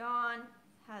 Dawn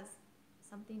has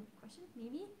something, question,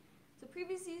 maybe? So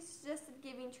previously you suggested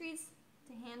giving treats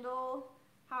to handle.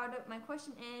 My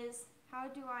question is, how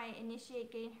do I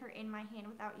initiate getting her in my hand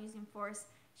without using force?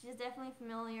 She's definitely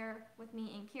familiar with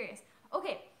me and curious.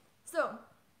 Okay, so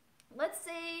let's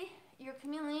say your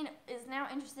chameleon is now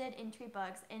interested in treat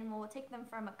bugs and will take them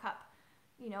from a cup,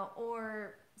 you know,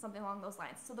 or something along those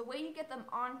lines. So the way you get them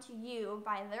onto you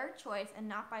by their choice and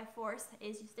not by force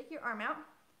is you stick your arm out,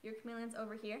 your chameleon's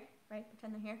over here, right,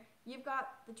 pretend they're here. You've got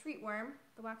the treat worm,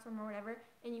 the wax worm or whatever,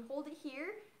 and you hold it here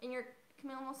and your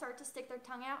chameleon will start to stick their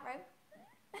tongue out, right?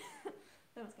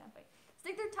 That was kind of funny.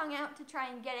 Stick their tongue out to try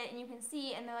and get it, and you can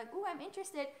see, and they're like, ooh, I'm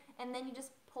interested, and then you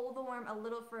just pull the worm a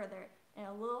little further, and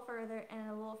a little further, and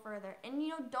a little further. And, you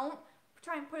know, don't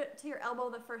try and put it to your elbow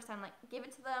the first time. Like, give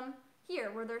it to them here,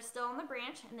 where they're still on the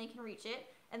branch, and they can reach it,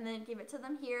 and then give it to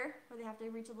them here, where they have to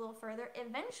reach a little further.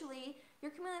 Eventually, your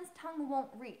chameleon's tongue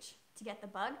won't reach to get the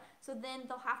bug, so then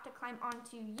they'll have to climb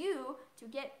onto you to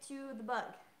get to the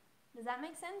bug. Does that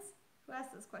make sense? Who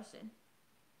asked this question?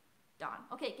 Dawn.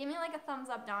 Okay, give me like a thumbs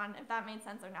up, Dawn, if that made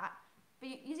sense or not. But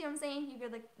you see what I'm saying? You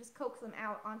could like just coax them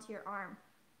out onto your arm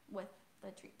with the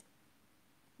treat.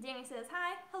 Danny says,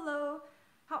 hi, hello.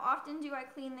 How often do I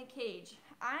clean the cage?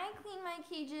 I clean my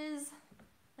cages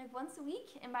like once a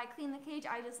week, and by clean the cage,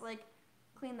 I just like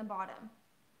clean the bottom.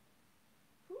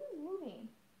 Who's moving?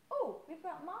 Oh, we've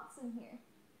got moths in here.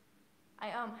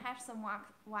 I hatched some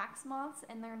wax moths,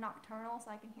 and they're nocturnal,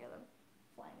 so I can hear them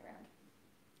flying around.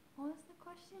 What was the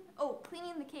question? Oh,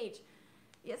 cleaning the cage.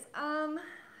 Yes, how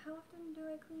often do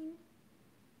I clean?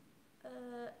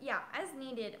 Yeah, as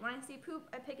needed. When I see poop,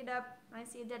 I pick it up. When I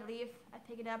see a dead leaf, I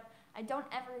pick it up. I don't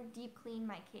ever deep clean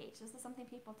my cage. This is something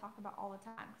people talk about all the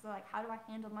time. Because they're like, how do I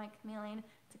handle my chameleon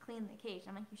to clean the cage?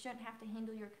 I'm like, you shouldn't have to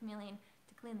handle your chameleon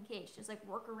to clean the cage. Just like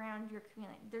work around your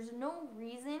chameleon. There's no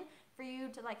reason for you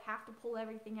to like have to pull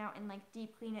everything out and like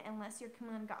deep clean it unless your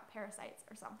chameleon got parasites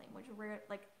or something, which rare,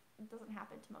 like, it doesn't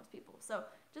happen to most people. So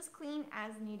just clean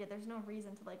as needed. There's no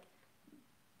reason to like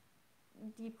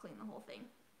deep clean the whole thing.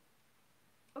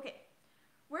 Okay,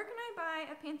 where can I buy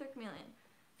a panther chameleon?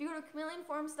 If you go to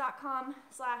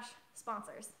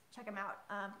chameleonforms.com/sponsors, check them out.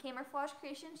 Camouflage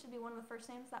Creation should be one of the first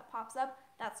names that pops up.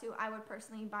 That's who I would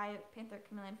personally buy a panther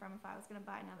chameleon from if I was going to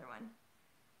buy another one.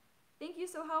 Thank you,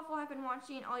 so helpful. I've been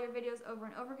watching all your videos over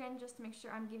and over again just to make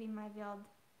sure I'm giving my veiled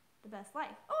the best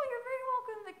life. Oh, you're very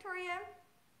welcome, Victoria.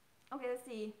 Okay, let's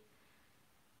see.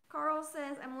 Carl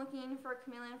says, I'm looking for a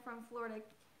chameleon from Florida.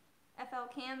 FL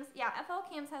Cams. Yeah, FL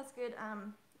Cams has good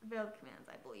veiled chameleons,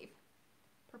 I believe.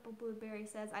 Purple Blueberry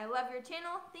says, I love your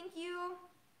channel. Thank you.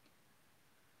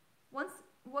 What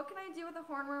can I do with a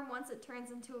hornworm once it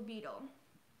turns into a beetle?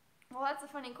 Well, that's a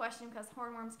funny question because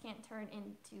hornworms can't turn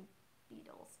into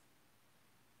beetles.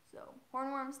 So,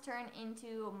 hornworms turn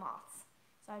into moths.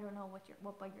 So I don't know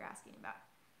what bug you're asking about.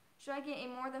 Should I get a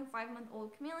more than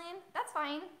 5-month-old chameleon? That's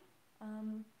fine.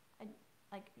 You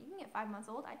can get 5 months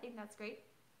old. I think that's great.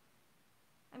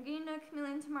 I'm getting a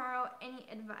chameleon tomorrow. Any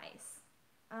advice?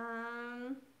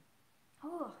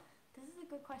 Oh, this is a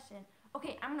good question.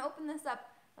 Okay, I'm gonna open this up.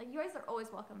 Like, you guys are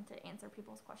always welcome to answer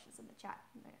people's questions in the chat.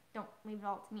 Don't leave it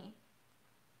all to me.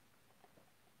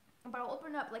 But I'll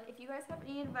open it up. Like, if you guys have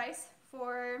any advice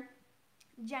for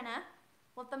Jenna,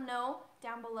 let them know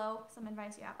down below some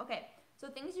advice you have. Okay, so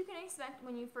things you can expect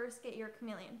when you first get your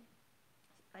chameleon.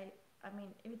 I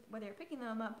mean, whether you're picking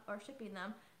them up or shipping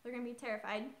them, they're gonna be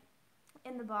terrified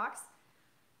in the box.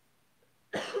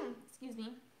 Excuse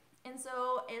me. And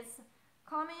so it's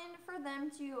common for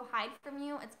them to hide from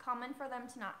you. It's common for them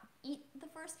to not eat the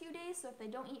first few days. So if they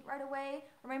don't eat right away,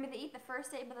 or maybe they eat the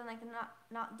first day, but then like they're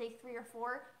not day 3 or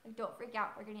 4, like don't freak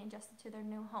out. They're getting adjusted to their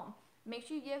new home. Make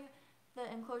sure you give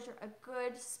the enclosure a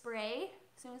good spray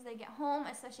as soon as they get home,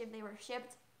 especially if they were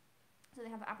shipped, so they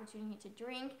have the opportunity to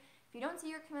drink. If you don't see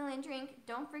your chameleon drink,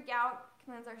 don't freak out.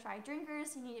 Chameleons are shy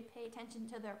drinkers. You need to pay attention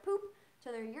to their poop,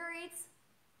 to their urates.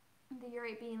 The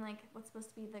urate being like what's supposed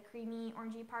to be the creamy,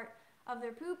 orangey part of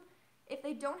their poop. If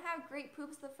they don't have great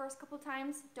poops the first couple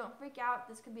times, don't freak out.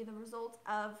 This could be the result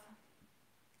of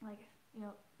like,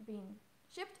 being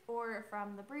shipped or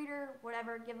from the breeder,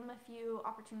 whatever. Give them a few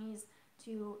opportunities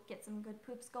to get some good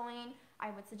poops going.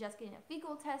 I would suggest getting a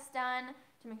fecal test done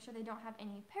to make sure they don't have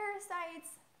any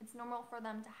parasites. It's normal for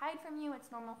them to hide from you.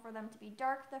 It's normal for them to be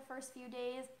dark the first few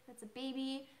days. If it's a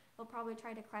baby, they'll probably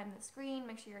try to climb the screen.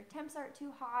 Make sure your temps aren't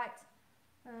too hot.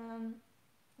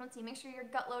 Let's see, make sure you're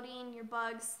gut loading your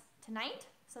bugs tonight,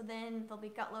 so then they'll be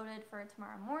gut loaded for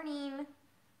tomorrow morning.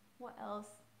 What else?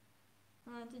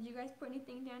 Did you guys put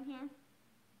anything down here?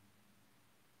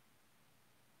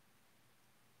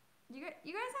 You guys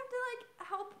have to like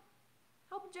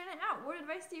help Jenna out. What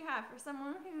advice do you have for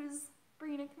someone who's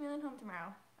bringing a chameleon home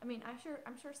tomorrow? I mean, I'm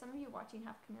sure some of you watching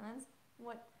have chameleons.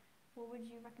 What would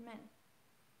you recommend?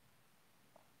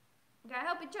 We gotta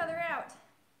help each other out.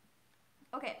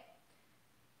 Okay.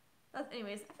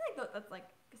 Anyways, I feel like that's like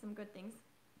some good things.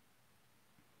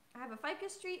 I have a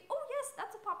ficus tree. Oh yes,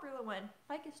 that's a popular one.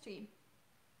 Ficus tree.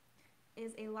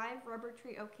 Is a live rubber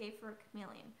tree okay for a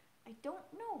chameleon? I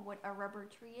don't know what a rubber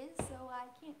tree is, so I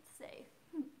can't say.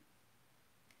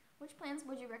 Which plants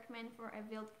would you recommend for a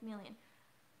veiled chameleon?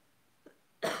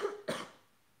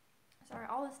 Sorry,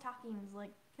 all this talking is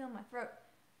like killing my throat.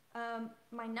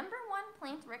 My number 1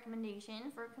 plant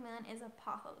recommendation for a chameleon is a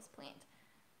pothos plant.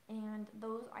 And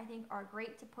those I think are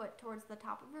great to put towards the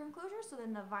top of your enclosure so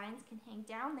then the vines can hang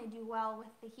down. They do well with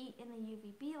the heat and the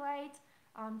UVB light.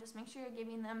 Just make sure you're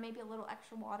giving them maybe a little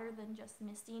extra water than just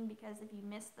misting, because if you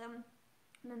mist them,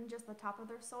 then just the top of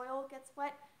their soil gets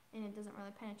wet and it doesn't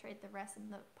really penetrate the rest,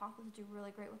 and the pothos do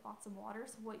really great with lots of water.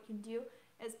 So what you can do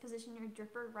is position your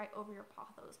dripper right over your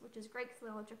pothos, which is great because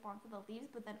they'll drip onto the leaves,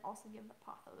 but then also give the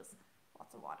pothos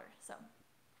lots of water. So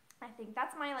I think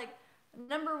that's my like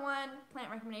number 1 plant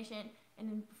recommendation. And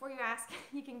then before you ask,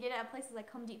 you can get it at places like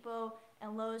Home Depot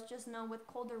and Lowe's. Just know with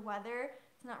colder weather,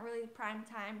 it's not really prime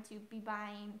time to be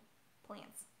buying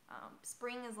plants.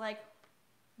 Spring is like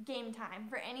game time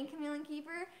for any chameleon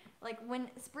keeper. Like when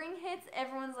spring hits,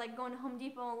 everyone's like going to Home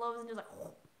Depot and Lowe's and just like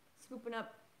scooping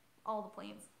up all the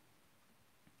plants.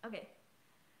 Okay.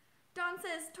 Dawn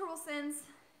says, total sense,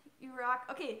 you rock.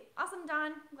 Okay, awesome,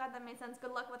 Dawn. Glad that made sense.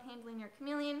 Good luck with handling your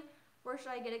chameleon. Where should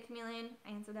I get a chameleon?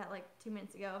 I answered that like 2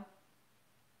 minutes ago.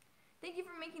 Thank you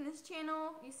for making this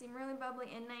channel. You seem really bubbly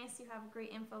and nice. You have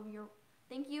great info.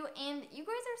 Thank you. And you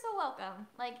guys are so welcome.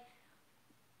 Like,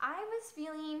 I was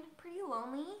feeling pretty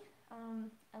lonely.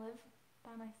 I live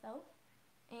by myself.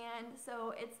 And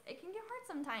so it can get hard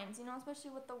sometimes,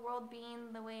 especially with the world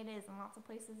being the way it is and lots of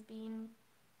places being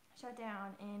shut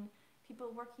down and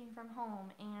people working from home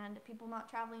and people not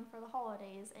traveling for the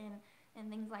holidays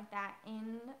and things like that.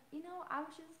 And, I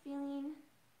was just feeling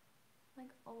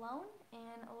like alone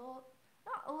and a little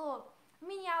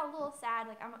sad.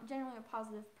 Like, I'm generally a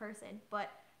positive person, but,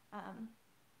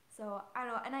 so I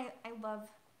don't know. And I love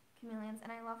chameleons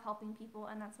and I love helping people.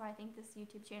 And that's why I think this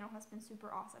YouTube channel has been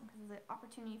super awesome, because it's an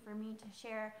opportunity for me to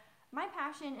share my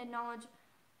passion and knowledge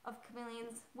of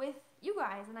chameleons with you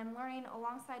guys, and I'm learning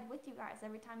alongside with you guys.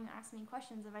 Every time you ask me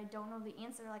questions, if I don't know the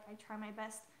answer, like, I try my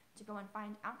best to go and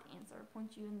find out the answer,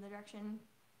 point you in the direction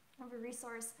of a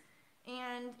resource.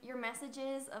 And your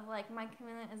messages of like, my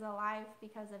chameleon is alive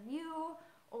because of you,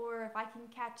 or if I can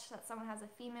catch that someone has a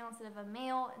female instead of a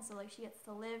male and so like she gets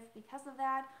to live because of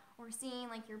that, or seeing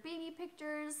like your baby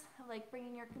pictures of like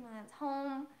bringing your chameleons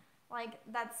home, like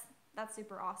that's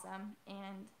super awesome.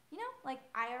 And like,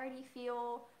 I already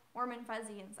feel warm and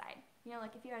fuzzy inside.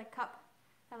 Like if you had a cup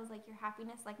that was like your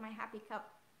happiness, like my happy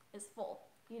cup is full,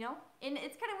 And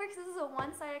it's kind of weird because this is a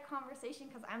one-sided conversation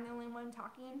because I'm the only one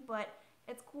talking, but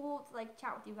it's cool to like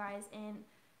chat with you guys and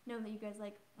know that you guys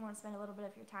like want to spend a little bit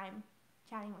of your time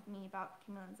chatting with me about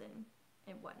chameleons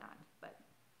and whatnot. But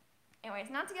anyways,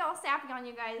 not to get all sappy on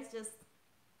you guys, just,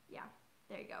 yeah,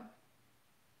 there you go.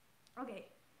 Okay.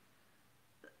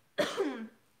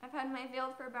 I've had my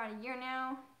veiled for about a year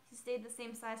now. He stayed the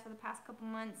same size for the past couple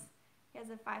months. He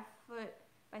has a 5 foot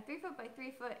by 3 foot by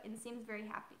 3 foot and seems very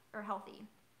happy or healthy.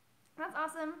 That's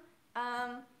awesome.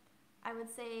 I would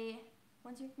say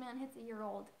once your chameleon hits a year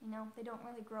old, they don't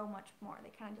really grow much more. They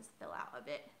kind of just fill out a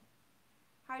bit.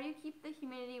 How do you keep the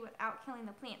humidity without killing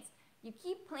the plants? You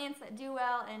keep plants that do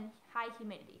well in high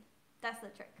humidity. That's the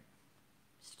trick.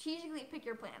 Strategically pick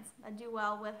your plants that do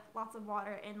well with lots of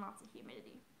water and lots of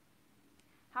humidity.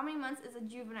 How many months is a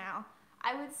juvenile?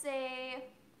 I would say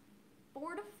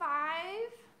 4 to 5.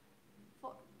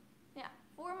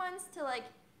 4 months to like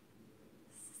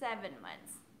 7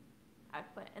 months. I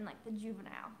would put in like the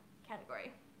juvenile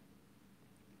category.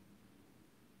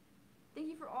 Thank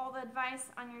you for all the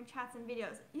advice on your chats and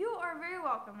videos. You are very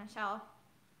welcome, Michelle.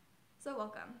 So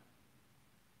welcome.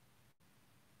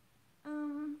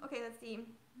 Okay, let's see.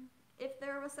 If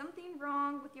there was something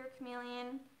wrong with your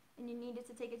chameleon and you needed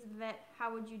to take it to the vet,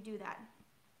 how would you do that?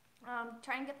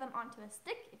 Try and get them onto a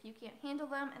stick if you can't handle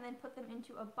them, and then put them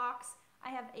into a box. I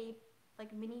have a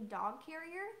like mini dog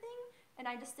carrier thing, and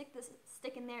I just stick this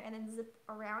stick in there and then zip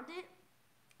around it,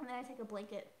 and then I take a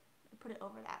blanket and put it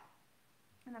over that.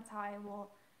 And that's how I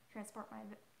will transport my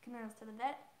chameleons to the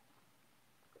vet.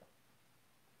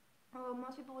 Oh,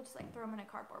 most people will just like throw them in a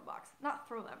cardboard box. Not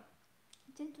throw them,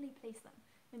 gently place them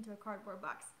into a cardboard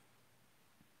box.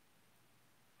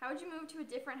 How would you move to a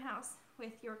different house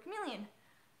with your chameleon?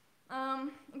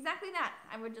 Exactly that.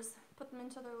 I would just put them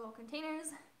into their little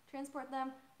containers, transport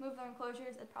them, move their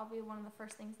enclosures. It's probably one of the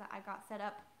first things that I got set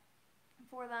up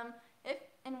for them. If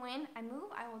and when I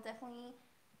move, I will definitely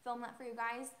film that for you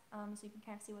guys, so you can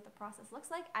kind of see what the process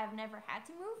looks like. I've never had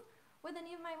to move with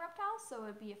any of my reptiles, so it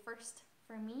would be a first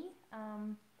for me.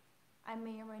 I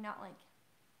may or may not like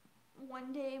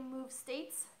one day move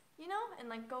states, you know, and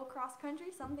like go cross country,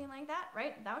 something like that,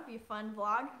 right? That would be a fun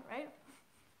vlog, right?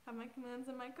 Have my chameleons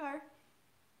in my car.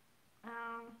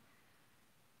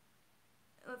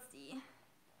 Let's see.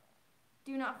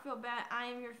 Do not feel bad. I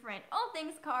am your friend. Oh,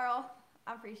 thanks, Carl.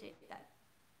 I appreciate that.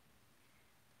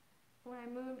 When I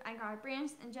moved, I got a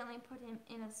branch and gently put him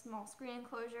in a small screen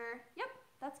enclosure. Yep,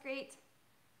 that's great.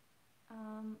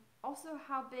 Also,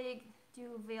 how big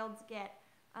do veileds get?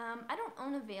 I don't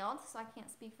own a veiled, so I can't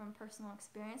speak from personal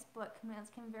experience, but chameleons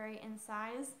can vary in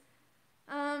size.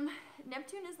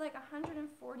 Neptune is like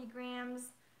 140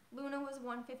 grams. Luna was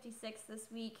 156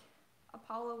 this week.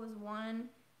 Apollo was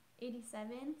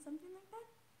 187, something like that.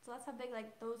 So that's how big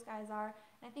like those guys are.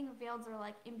 And I think veileds are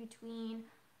like in between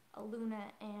a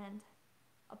Luna and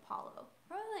Apollo.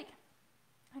 Probably like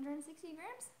 160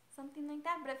 grams, something like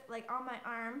that. But if like on my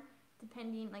arm,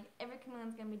 depending, like every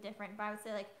chameleon's gonna be different, but I would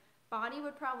say like body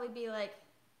would probably be like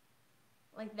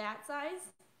that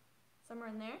size, somewhere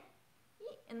in there.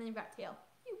 And then you've got tail.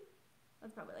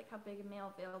 That's probably like how big a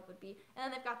male veiled would be. And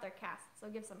then they've got their cast, so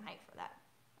give some height for that.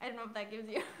 I don't know if that gives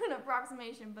you an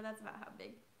approximation, but that's about how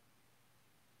big.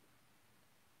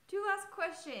 2 last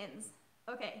questions.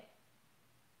 Okay.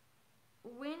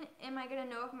 When am I gonna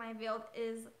know if my veiled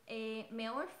is a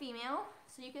male or female?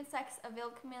 So you can sex a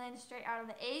veiled chameleon straight out of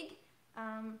the egg.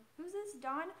 Who's this?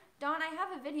 Dawn? Dawn, I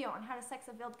have a video on how to sex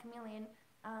a veiled chameleon.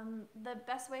 The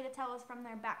best way to tell is from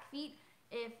their back feet.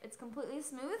 If it's completely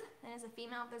smooth, then it's a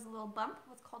female. If there's a little bump,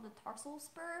 what's called a tarsal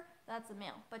spur, that's a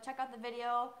male. But check out the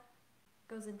video,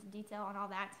 goes into detail on all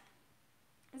that.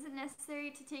 Is it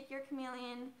necessary to take your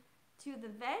chameleon to the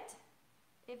vet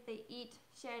if they eat,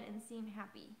 shed, and seem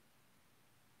happy?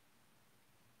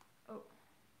 Oh,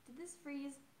 did this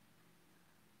freeze?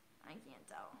 I can't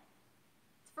tell.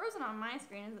 It's frozen on my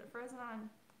screen. Is it frozen on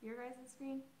your guys'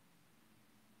 screen?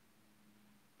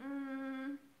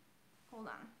 Hold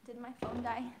on. Did my phone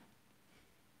die?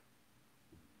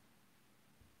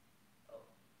 Oh,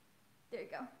 there you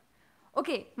go.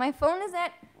 Okay, my phone is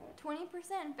at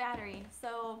 20% battery,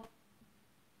 so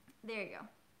there you go.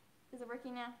 Is it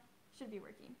working now? Should be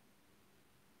working.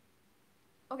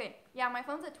 Okay, yeah, my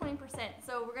phone's at 20%,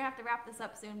 so we're gonna have to wrap this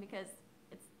up soon because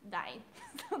it's dying.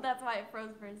 So that's why it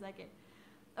froze for a second.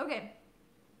 Okay.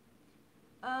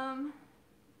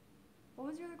 What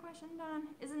was your other question, Don?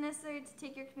 Is it necessary to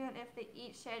take your chameleon if they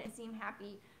eat, shed, and seem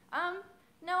happy?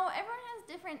 No, everyone has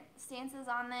different stances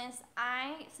on this.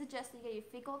 I suggest you get your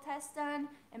fecal test done,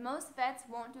 and most vets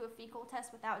won't do a fecal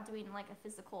test without doing like a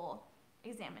physical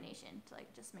examination to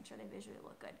like just make sure they visually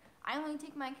look good. I only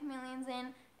take my chameleons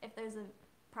in if there's a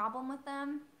problem with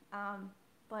them,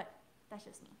 but that's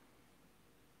just me.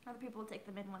 Other people take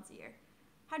them in once a year.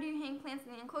 How do you hang plants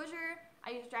in the enclosure?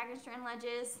 I use dragon strand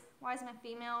ledges. Why is my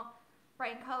female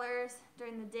bright in colors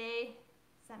during the day?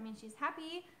 Does that mean she's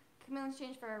happy? Chameleons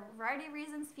change for a variety of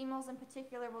reasons. Females in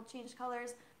particular will change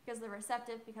colors because they're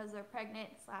receptive, because they're pregnant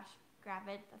 /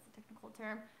 gravid, that's a technical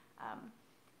term.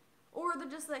 Or they're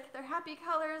just like, they're happy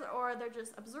colors, or they're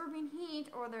just absorbing heat,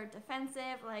 or they're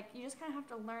defensive. Like, you just kind of have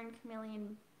to learn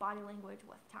chameleon body language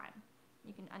with time.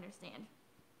 You can understand.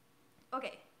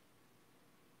 Okay.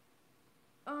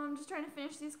 Just trying to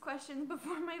finish these questions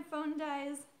before my phone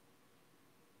dies.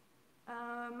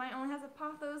 Mine only has a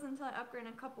pothos until I upgrade in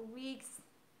a couple weeks.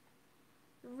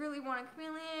 Really want a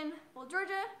chameleon. Well,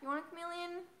 Georgia, you want a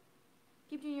chameleon?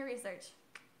 Keep doing your research.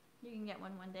 You can get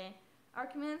one day. Are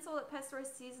chameleons sold at pet stores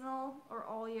seasonal or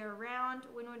all year round?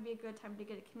 When would be a good time to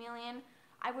get a chameleon?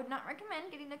 I would not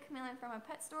recommend getting a chameleon from a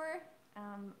pet store.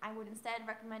 I would instead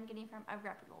recommend getting from a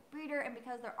reputable breeder, and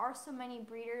because there are so many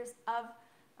breeders of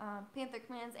panther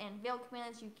chameleons and veiled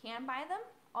chameleons, you can buy them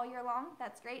all year long.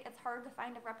 That's great. It's hard to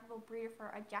find a reputable breeder for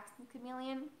a Jackson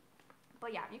chameleon.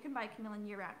 But yeah, you can buy a chameleon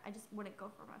year round. I just wouldn't go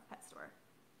from a pet store.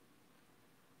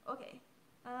 Okay.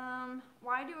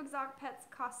 Why do exotic pets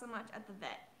cost so much at the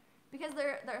vet? Because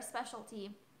they're a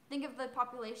specialty. Think of the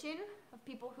population of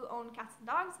people who own cats and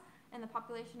dogs and the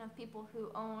population of people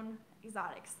who own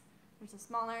exotics. There's a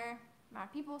smaller amount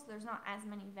of people, so there's not as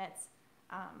many vets.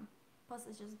 Plus,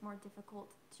 it's just more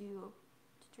difficult to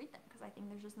treat them because I think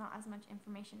there's just not as much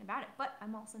information about it. But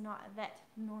I'm also not a vet,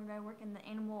 nor do I work in the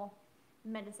animal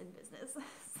medicine business.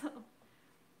 So,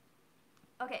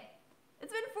 okay,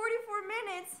 it's been 44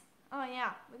 minutes. Oh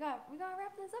yeah, we gotta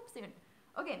wrap this up soon.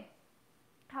 Okay,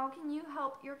 how can you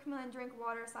help your chameleon drink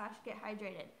water / get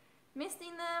hydrated?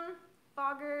 Misting them,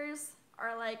 foggers,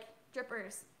 or like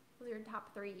drippers. Those are your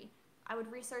top 3. I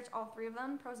would research all 3 of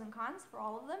them, pros and cons for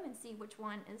all of them, and see which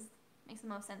one makes the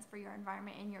most sense for your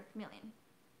environment and your chameleon.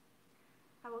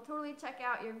 I will totally check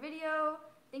out your video.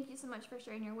 Thank you so much for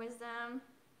sharing your wisdom.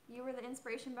 You were the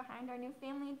inspiration behind our new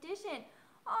family edition.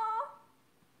 Aw,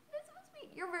 that's so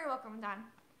sweet. You're very welcome, Don.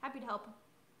 Happy to help.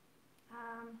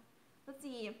 Let's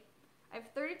see. I have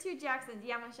 32 Jacksons.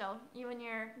 Yeah, Michelle, you and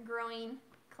your growing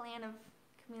clan of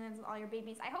chameleons with all your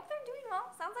babies. I hope they're doing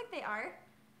well. Sounds like they are.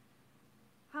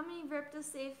 How many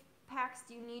ReptiSafe packs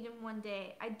do you need in one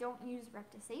day? I don't use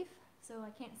ReptiSafe, so I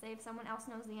can't say. If someone else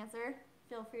knows the answer,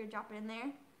 feel free to drop it in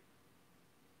there.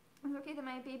 It's okay that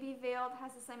my baby veiled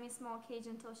has a semi-small cage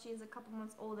until she is a couple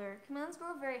months older. Chameleons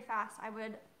grow very fast. I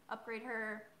would upgrade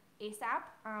her ASAP.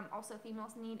 Also,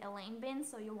 females need a laying bin,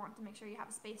 so you'll want to make sure you have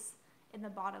a space in the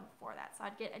bottom for that. So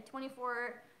I'd get a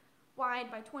 24 wide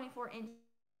by 24 inch.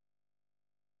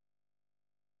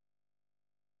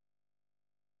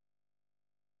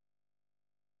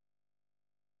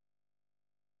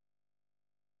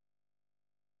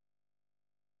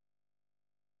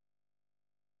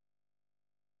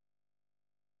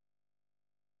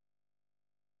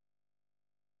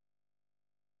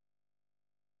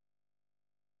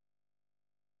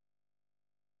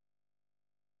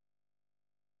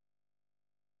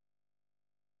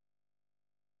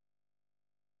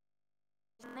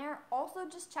 And there, also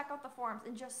just check out the forums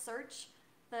and just search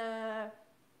the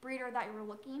breeder that you're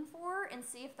looking for and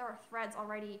see if there are threads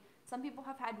already. Some people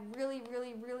have had really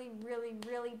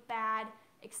bad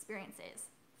experiences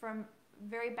from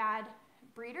very bad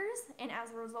breeders, and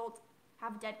as a result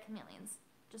have dead chameleons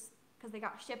just because they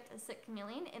got shipped a sick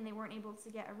chameleon and they weren't able to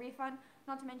get a refund.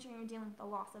 Not to mention you're dealing with the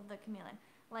loss of the chameleon.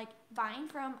 Like, buying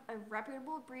from a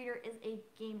reputable breeder is a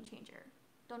game changer.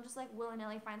 Don't just like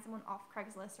willy-nilly find someone off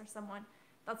Craigslist or someone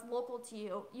that's local to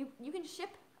you. You can ship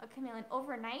a chameleon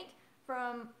overnight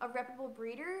from a reputable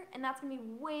breeder, and that's gonna be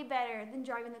way better than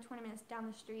driving the 20 minutes down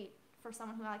the street for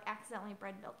someone who like accidentally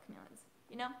bred veiled chameleons,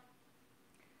 you know?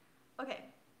 Okay,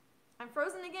 I'm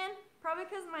frozen again, probably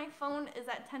because my phone is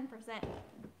at 10%.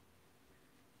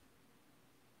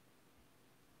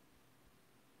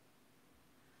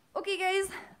 Okay guys,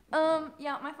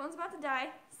 yeah, my phone's about to die,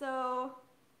 so,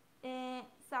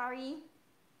 sorry.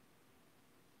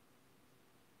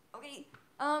 Okay,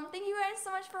 thank you guys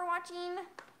so much for watching.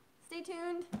 Stay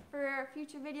tuned for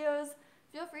future videos.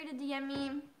 Feel free to DM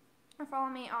me or follow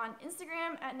me on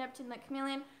Instagram at Neptune the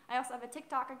Chameleon. I also have a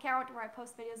TikTok account where I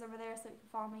post videos over there, so you can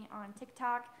follow me on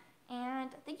TikTok. And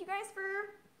thank you guys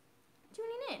for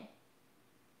tuning in.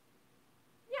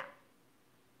 Yeah.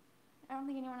 I don't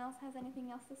think anyone else has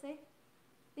anything else to say.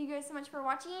 Thank you guys so much for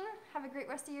watching. Have a great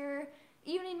rest of your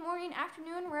evening, morning,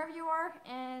 afternoon, wherever you are.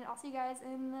 And I'll see you guys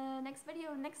in the next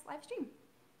video, next live stream.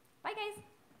 Bye, guys.